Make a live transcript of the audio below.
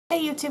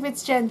Hey YouTube,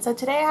 it's Jen. So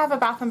today I have a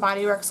Bath &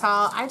 Body Works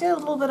haul. I did a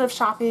little bit of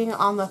shopping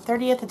on the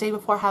 30th, the day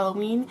before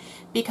Halloween,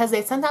 because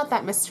they sent out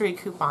that mystery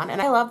coupon.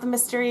 And I love the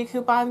mystery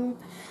coupon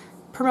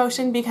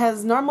promotion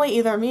because normally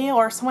either me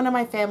or someone in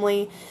my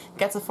family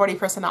gets a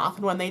 40% off.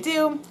 And when they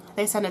do,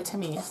 they send it to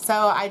me.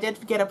 So I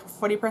did get a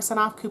 40%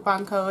 off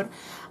coupon code.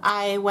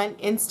 I went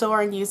in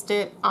store and used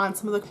it on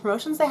some of the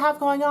promotions they have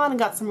going on and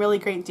got some really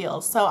great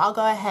deals. So I'll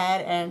go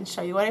ahead and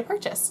show you what I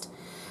purchased.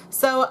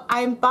 So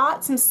I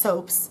bought some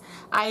soaps.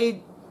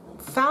 I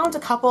found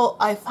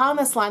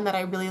this line that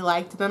I really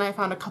liked, and then I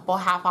found a couple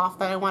half off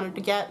that I wanted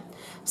to get.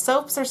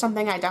 Soaps are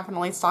something I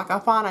definitely stock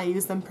up on. I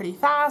use them pretty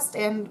fast,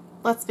 and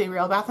let's be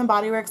real, Bath &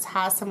 Body Works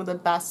has some of the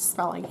best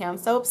smelling hand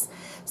soaps,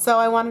 so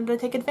I wanted to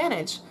take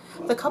advantage.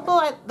 The couple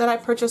that I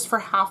purchased for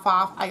half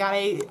off, I got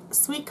a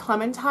Sweet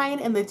Clementine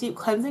in the Deep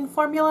Cleansing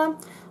formula.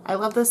 I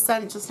love this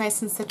scent, just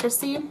nice and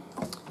citrusy.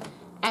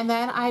 And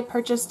then I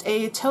purchased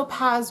a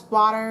Topaz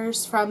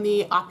Waters from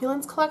the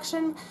Opulence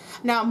collection.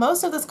 Now,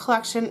 most of this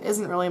collection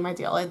isn't really my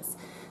deal. It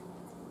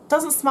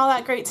doesn't smell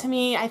that great to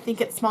me. I think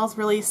it smells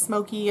really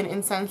smoky and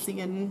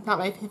incensey and not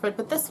my favorite,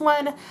 but this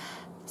one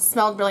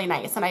smelled really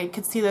nice, and I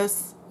could see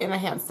this in a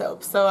hand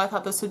soap. So I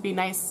thought this would be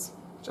nice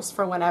just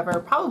for whenever,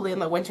 probably in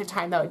the winter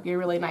time. That would be a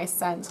really nice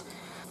scent.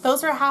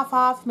 Those were half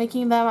off,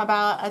 making them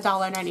about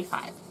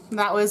 $1.95.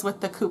 That was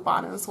with the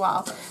coupon as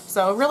well.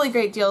 So really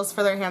great deals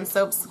for their hand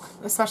soaps,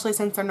 especially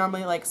since they're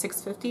normally like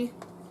 $6.50,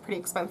 pretty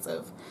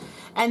expensive.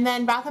 And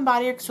then Bath &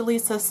 Body Works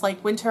released this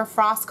like winter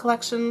frost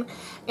collection,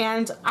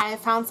 and I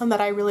found some that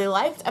I really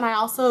liked, and I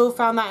also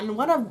found that in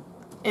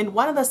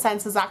one of the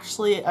scents is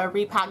actually a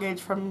repackage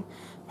from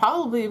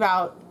probably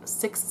about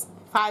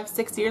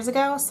 5-6 years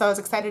ago, so I was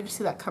excited to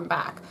see that come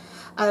back.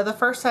 The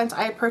first scent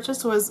I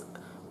purchased was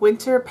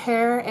Winter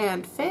Pear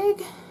and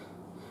Fig.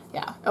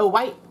 Yeah,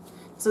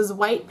 this is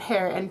White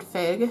Pear and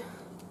Fig.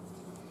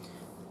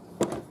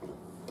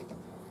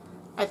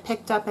 I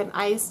picked up an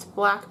Iced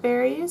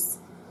Blackberries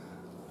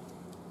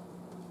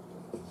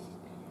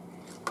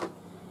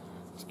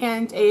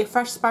and a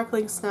Fresh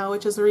Sparkling Snow,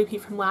 which is a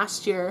repeat from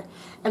last year.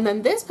 And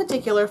then this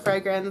particular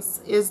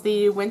fragrance is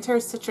the Winter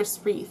Citrus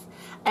Wreath.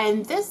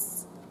 And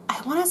this,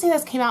 I want to say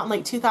this came out in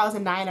like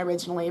 2009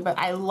 originally, but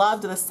I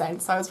loved the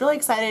scent, so I was really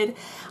excited.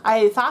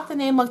 I thought the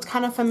name looked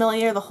kind of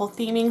familiar, the whole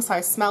theming, so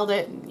I smelled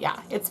it, and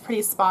yeah, it's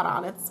pretty spot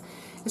on. It's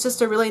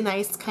just a really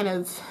nice kind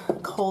of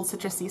cold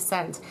citrusy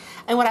scent.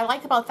 And what I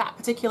like about that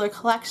particular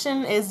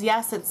collection is,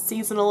 yes, it's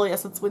seasonal,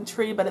 yes, it's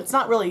wintry, but it's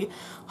not really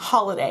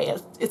holiday.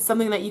 It's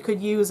something that you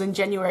could use in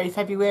January,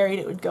 February, and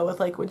it would go with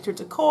like winter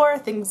decor,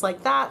 things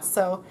like that.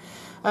 So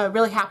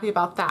really happy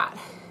about that.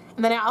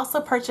 And then I also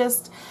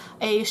purchased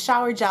a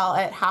shower gel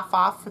at half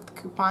off with the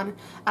coupon.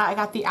 I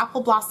got the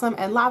Apple Blossom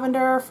and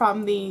Lavender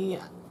from the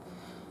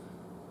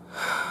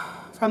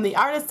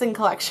Artisan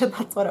collection,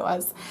 that's what it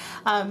was.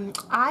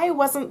 I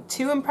wasn't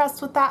too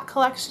impressed with that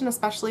collection,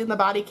 especially in the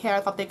body care.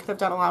 I thought they could have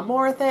done a lot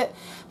more with it,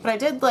 but I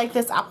did like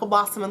this Apple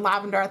Blossom and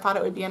Lavender. I thought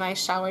it would be a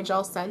nice shower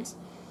gel scent.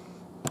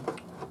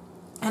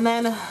 And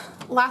then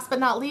last but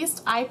not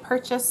least, I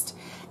purchased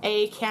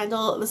a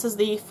candle. This is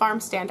the Farm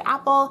Stand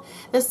Apple.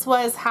 This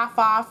was half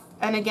off,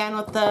 and again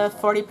with the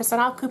 40%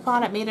 off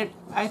coupon,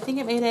 I think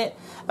it made it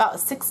about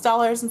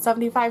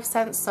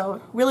 $6.75,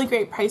 so really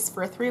great price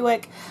for a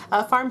 3-wick.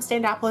 Farm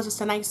Stand Apple is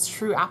just a nice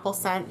true apple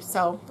scent,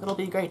 so it'll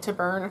be great to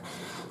burn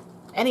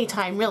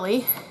anytime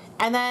really.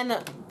 And then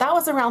that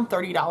was around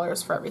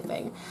 $30 for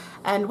everything.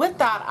 And with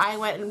that, I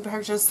went and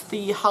purchased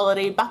the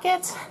holiday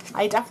bucket.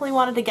 I definitely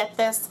wanted to get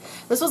this.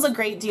 This was a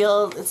great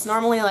deal. It's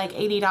normally like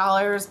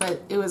 $80,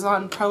 but it was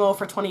on promo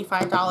for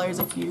 $25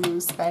 if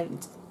you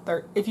spent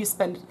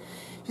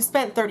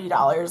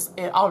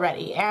 $30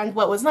 already. And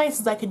what was nice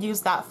is I could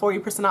use that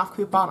 40% off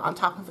coupon on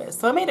top of it.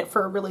 So I made it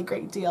for a really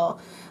great deal.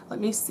 Let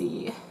me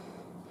see.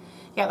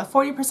 Yeah, the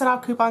 40%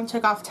 off coupon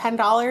took off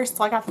 $10,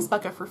 so I got this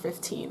bucket for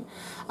 $15. It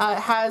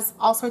has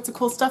all sorts of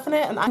cool stuff in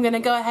it, and I'm going to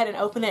go ahead and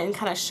open it and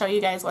kind of show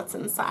you guys what's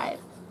inside.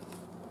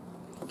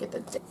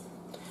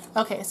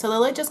 Okay, so the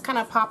lid just kind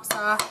of pops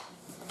off,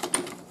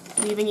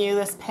 leaving you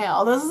this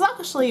pail. This is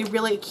actually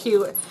really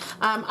cute.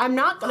 I'm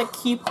not going to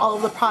keep all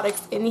of the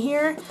products in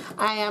here.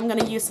 I am going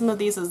to use some of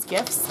these as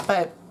gifts,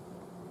 but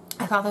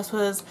I thought this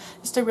was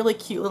just a really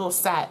cute little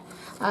set.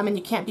 And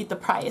you can't beat the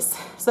price.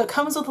 So it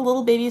comes with a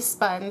little baby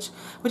sponge,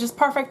 which is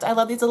perfect. I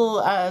love these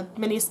little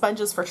mini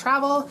sponges for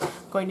travel.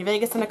 I'm going to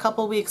Vegas in a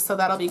couple weeks, so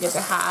that'll be good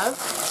to have.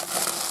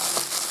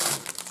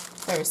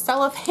 There's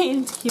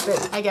cellophane to keep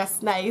it, I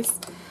guess, nice.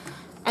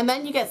 And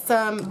then you get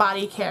some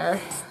body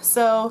care.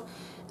 So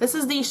this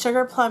is the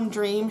Sugar Plum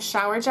Dream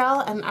Shower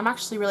Gel, and I'm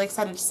actually really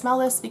excited to smell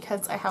this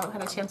because I haven't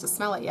had a chance to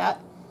smell it yet.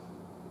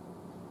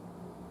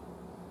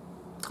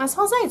 It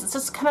smells nice. It's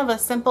just kind of a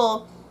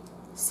simple,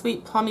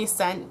 sweet, plummy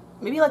scent.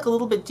 Maybe like a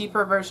little bit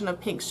deeper version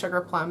of Pink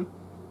Sugar Plum.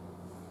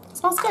 It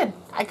smells good.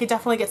 I could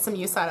definitely get some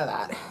use out of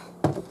that.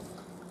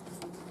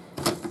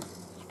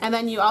 And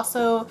then you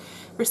also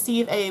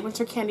receive a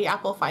Winter Candy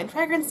Apple Fine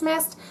Fragrance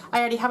Mist. I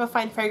already have a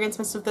Fine Fragrance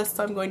Mist of this,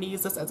 so I'm going to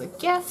use this as a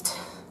gift.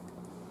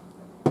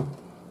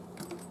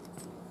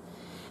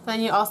 Then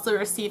you also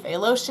receive a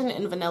lotion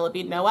in Vanilla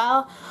Bean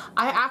Noel.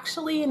 I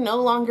actually no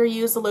longer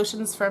use the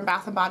lotions from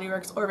Bath & Body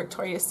Works or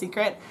Victoria's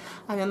Secret.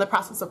 I'm in the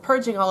process of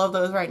purging all of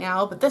those right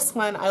now, but this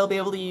one I will be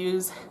able to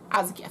use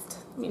as a gift.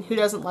 I mean, who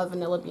doesn't love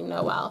Vanilla Bean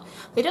Noel?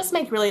 They just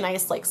make really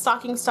nice like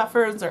stocking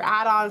stuffers or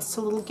add-ons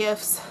to little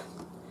gifts.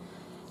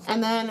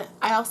 And then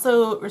I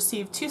also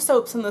received 2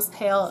 soaps in this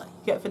pail.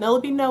 You get Vanilla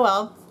Bean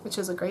Noel, which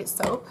is a great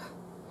soap.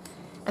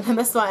 And then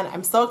this one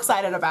I'm so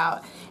excited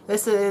about.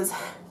 This is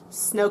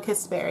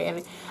Snow-Kissed Berry.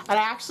 And I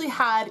actually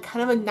had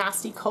kind of a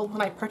nasty cold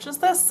when I purchased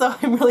this, so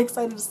I'm really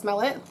excited to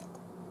smell it.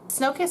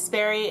 Snow-Kissed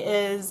Berry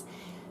is,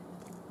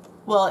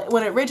 well,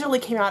 when it originally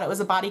came out, it was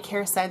a body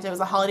care scent. It was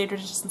a holiday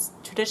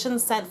tradition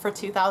scent for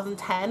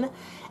 2010,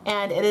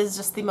 and it is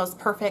just the most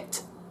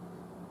perfect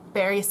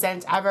berry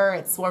scent ever.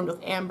 It's swarmed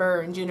with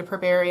amber and juniper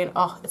berry, and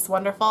oh, it's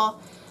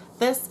wonderful.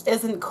 This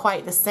isn't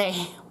quite the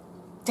same.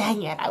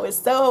 Dang it, I was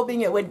so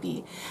hoping it would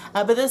be.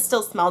 But this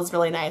still smells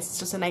really nice. It's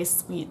just a nice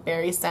sweet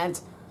berry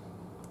scent.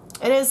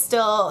 It is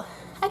still,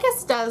 I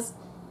guess it does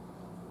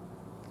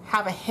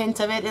have a hint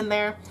of it in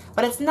there,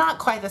 but it's not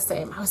quite the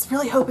same. I was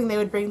really hoping they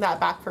would bring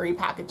that back for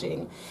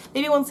repackaging.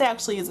 Maybe once I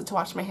actually use it to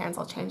wash my hands,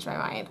 I'll change my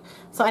mind.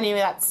 So anyway,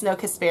 that's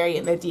Snow-Kissed Berry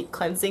in the Deep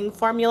Cleansing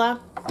formula.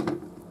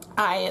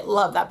 I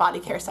love that body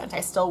care scent.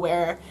 I still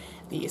wear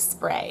the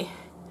spray.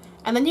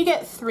 And then you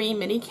get 3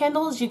 mini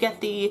candles. You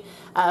get the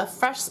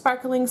Fresh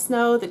Sparkling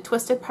Snow, the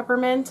Twisted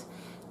Peppermint,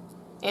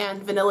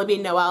 and Vanilla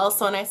Bean Noel.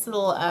 So a nice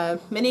little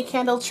mini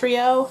candle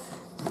trio.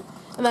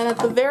 And then at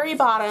the very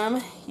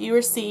bottom, you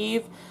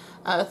receive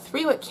a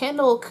 3-wick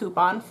candle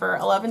coupon for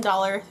 $11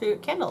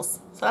 3-wick candles.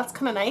 So that's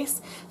kind of nice.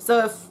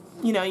 So if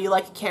you know you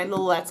like a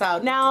candle that's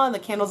out now and the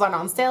candles aren't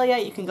on sale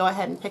yet, you can go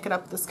ahead and pick it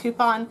up with this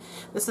coupon.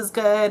 This is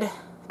good.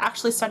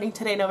 Actually starting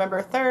today,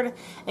 November 3rd,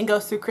 and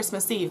goes through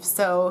Christmas Eve,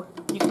 so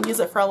you can use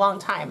it for a long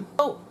time.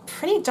 Oh,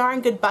 pretty darn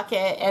good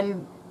bucket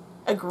and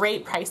a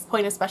great price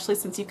point, especially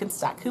since you can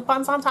stack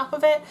coupons on top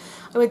of it.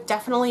 I would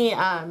definitely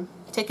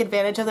take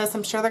advantage of this.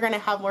 I'm sure they're going to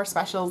have more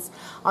specials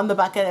on the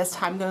bucket as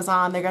time goes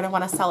on. They're going to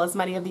want to sell as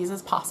many of these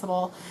as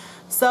possible.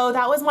 So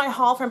that was my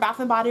haul from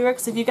Bath & Body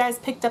Works. If you guys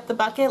picked up the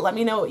bucket, let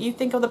me know what you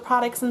think of the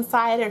products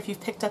inside, or if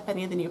you've picked up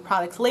any of the new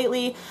products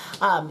lately.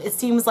 It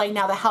seems like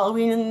now that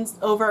Halloween's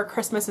over,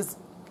 Christmas is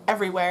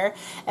everywhere.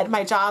 At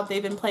my job,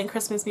 they've been playing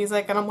Christmas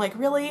music, and I'm like,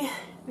 really?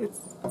 It's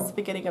the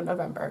beginning of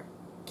November.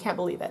 Can't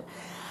believe it.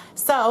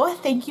 So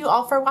thank you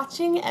all for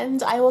watching,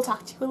 and I will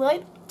talk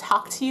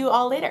to you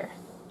all later.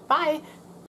 Bye.